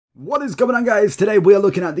What is going on, guys? Today we are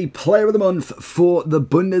looking at the player of the month for the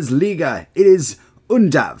Bundesliga. It is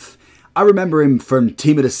Undav. I remember him from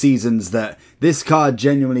Team of the Seasons that this card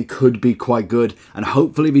genuinely could be quite good, and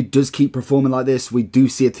hopefully if he does keep performing like this, we do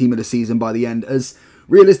see a Team of the Season by the end, as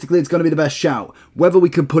realistically it's going to be the best shout. Whether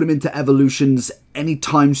we can put him into evolutions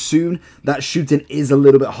anytime soon, that shooting is a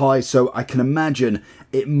little bit high, so I can imagine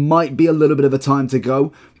it might be a little bit of a time to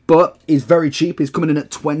go. But he's very cheap. He's coming in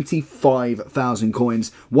at 25,000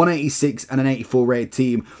 coins, 186 and an 84 rated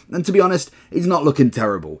team. And to be honest, he's not looking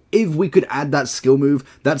terrible. If we could add that skill move,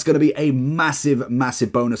 that's going to be a massive,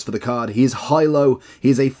 massive bonus for the card. He is high-low. He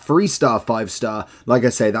is a 3-star, 5-star. Like I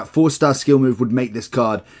say, that 4-star skill move would make this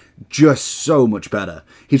card just so much better.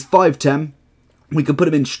 He's 5'10". We can put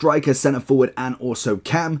him in striker, centre forward, and also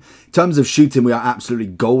cam. In terms of shooting, we are absolutely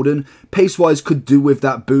golden. Pace-wise, could do with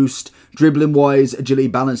that boost. Dribbling-wise, agility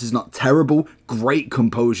balance is not terrible. Great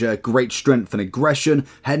composure, great strength and aggression.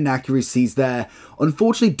 Head and accuracy's there.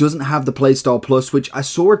 Unfortunately, doesn't have the playstyle plus, which I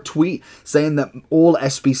saw a tweet saying that all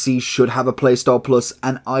SBCs should have a playstyle plus,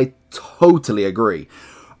 and I totally agree.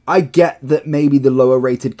 I get that maybe the lower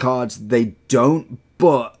rated cards, they don't,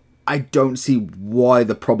 but I don't see why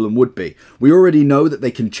the problem would be. We already know that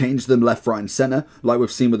they can change them left, right and centre, like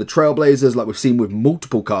we've seen with the Trailblazers, like we've seen with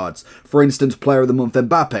multiple cards. For instance, Player of the Month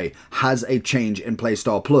Mbappe has a change in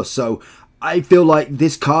Playstyle Plus, so I feel like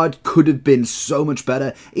this card could have been so much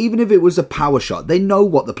better, even if it was a power shot. They know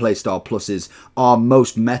what the playstyle pluses are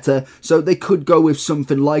most meta, so they could go with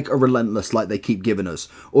something like a relentless like they keep giving us,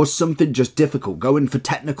 or something just difficult, going for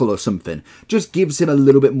technical or something. Just gives him a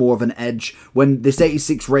little bit more of an edge when this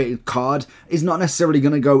 86 rated card is not necessarily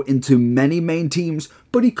going to go into many main teams,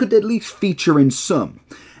 but he could at least feature in some.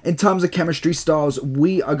 In terms of chemistry styles,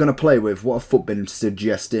 we are going to play with what have FUT been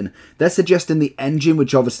suggesting. They're suggesting the engine,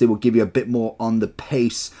 which obviously will give you a bit more on the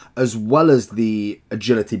pace, as well as the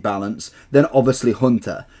agility balance. Then obviously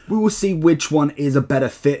Hunter. We will see which one is a better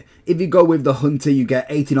fit. If you go with the Hunter, you get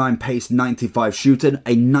 89 pace, 95 shooting,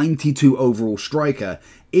 a 92 overall striker.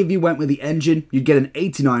 If you went with the engine, you'd get an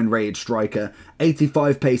 89 rated striker,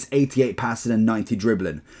 85 pace, 88 passing, and 90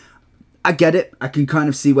 dribbling. I get it. I can kind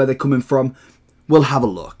of see where they're coming from. We'll have a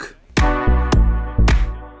look.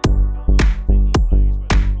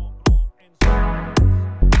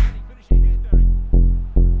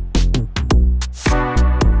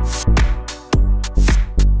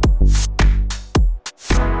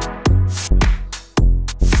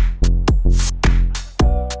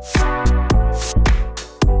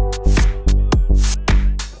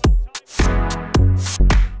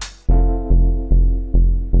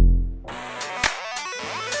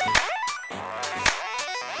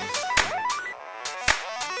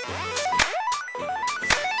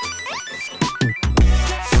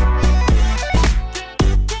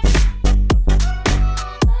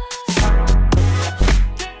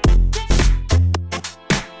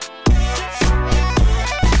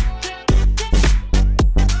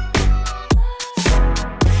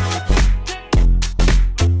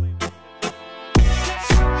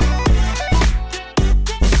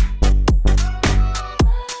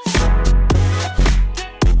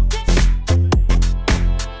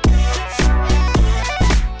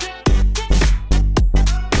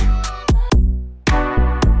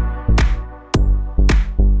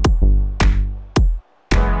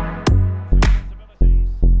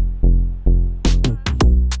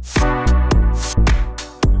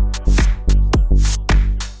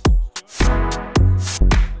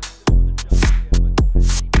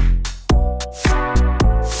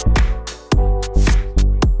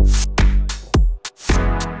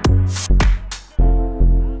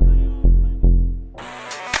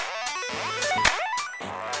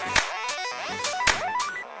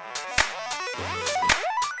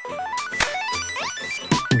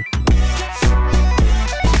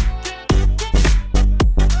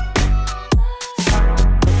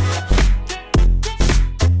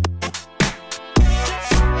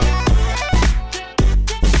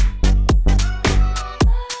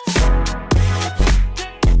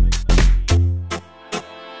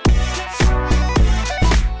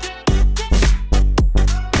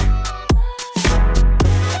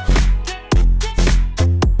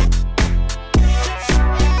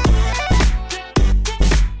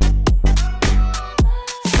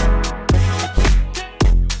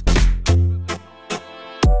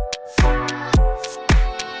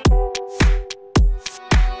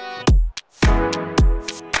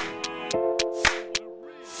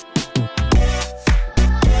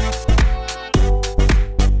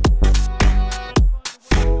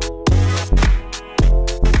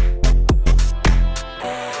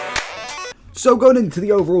 So going into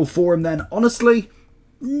the overall forum then, honestly,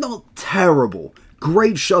 not terrible.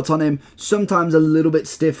 Great shot on him, sometimes a little bit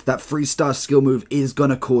stiff. That 3-star skill move is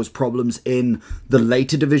going to cause problems in the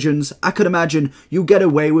later divisions. I could imagine you get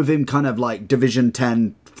away with him kind of like Division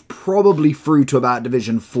 10, probably through to about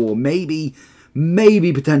Division 4, maybe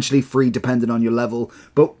potentially 3 depending on your level.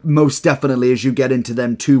 But most definitely as you get into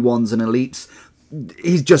them 2-1s and elites,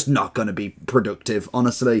 he's just not going to be productive,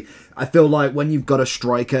 honestly. I feel like when you've got a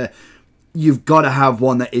striker, you've got to have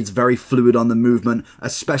one that is very fluid on the movement,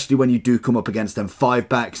 especially when you do come up against them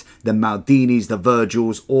 5-backs, the Maldinis, the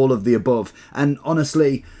Virgils, all of the above. And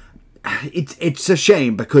honestly, it's a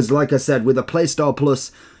shame because, like I said, with a Playstyle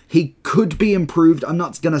Plus, he could be improved. I'm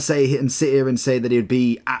not going to sit here and say that he'd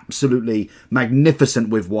be absolutely magnificent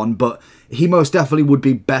with one, but he most definitely would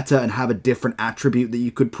be better and have a different attribute that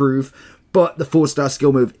you could prove. But the 4-star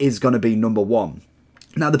skill move is going to be number 1.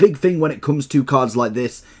 Now, the big thing when it comes to cards like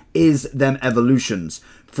this is them evolutions.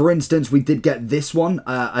 For instance, we did get this one.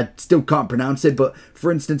 I still can't pronounce it, but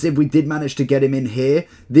for instance, if we did manage to get him in here,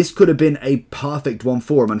 this could have been a perfect one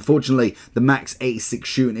for him. Unfortunately, the max 86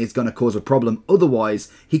 shooting is going to cause a problem.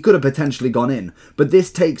 Otherwise, he could have potentially gone in. But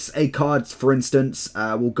this takes a card, for instance,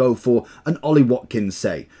 we'll go for an Ollie Watkins,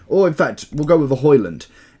 say. Or in fact, we'll go with a Hoyland.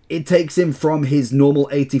 It takes him from his normal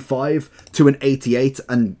 85 to an 88,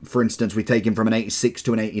 and for instance, we take him from an 86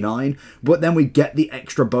 to an 89, but then we get the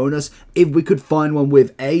extra bonus if we could find one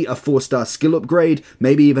with a 4-star skill upgrade,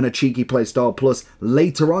 maybe even a cheeky Playstyle Plus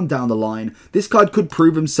later on down the line. This card could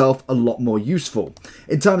prove himself a lot more useful.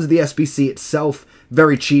 In terms of the SBC itself,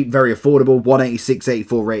 very cheap, very affordable, 186,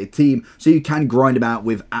 84 rated team, so you can grind him out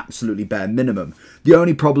with absolutely bare minimum. The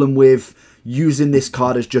only problem with using this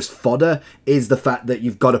card as just fodder is the fact that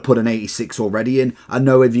you've got to put an 86 already in. I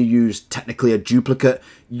know if you use technically a duplicate,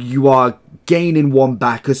 you are gaining one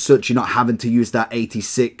back as such. You're not having to use that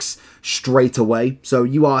 86 straight away. So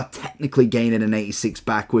you are technically gaining an 86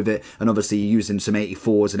 back with it. And obviously you're using some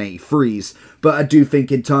 84s and 83s. But I do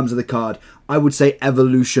think in terms of the card, I would say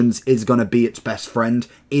Evolutions is going to be its best friend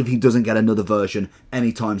if he doesn't get another version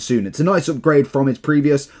anytime soon. It's a nice upgrade from its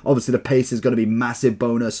previous. Obviously the pace is going to be massive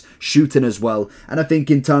bonus, shooting as well. And I think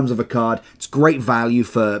in terms of a card, it's great value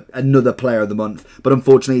for another player of the month. But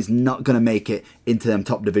unfortunately, he's not going to make it into them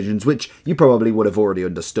top divisions, which you probably would have already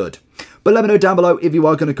understood. But let me know down below if you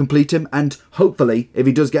are going to complete him. And hopefully, if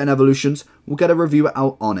he does get an Evolutions, we'll get a review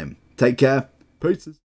out on him. Take care. Peace.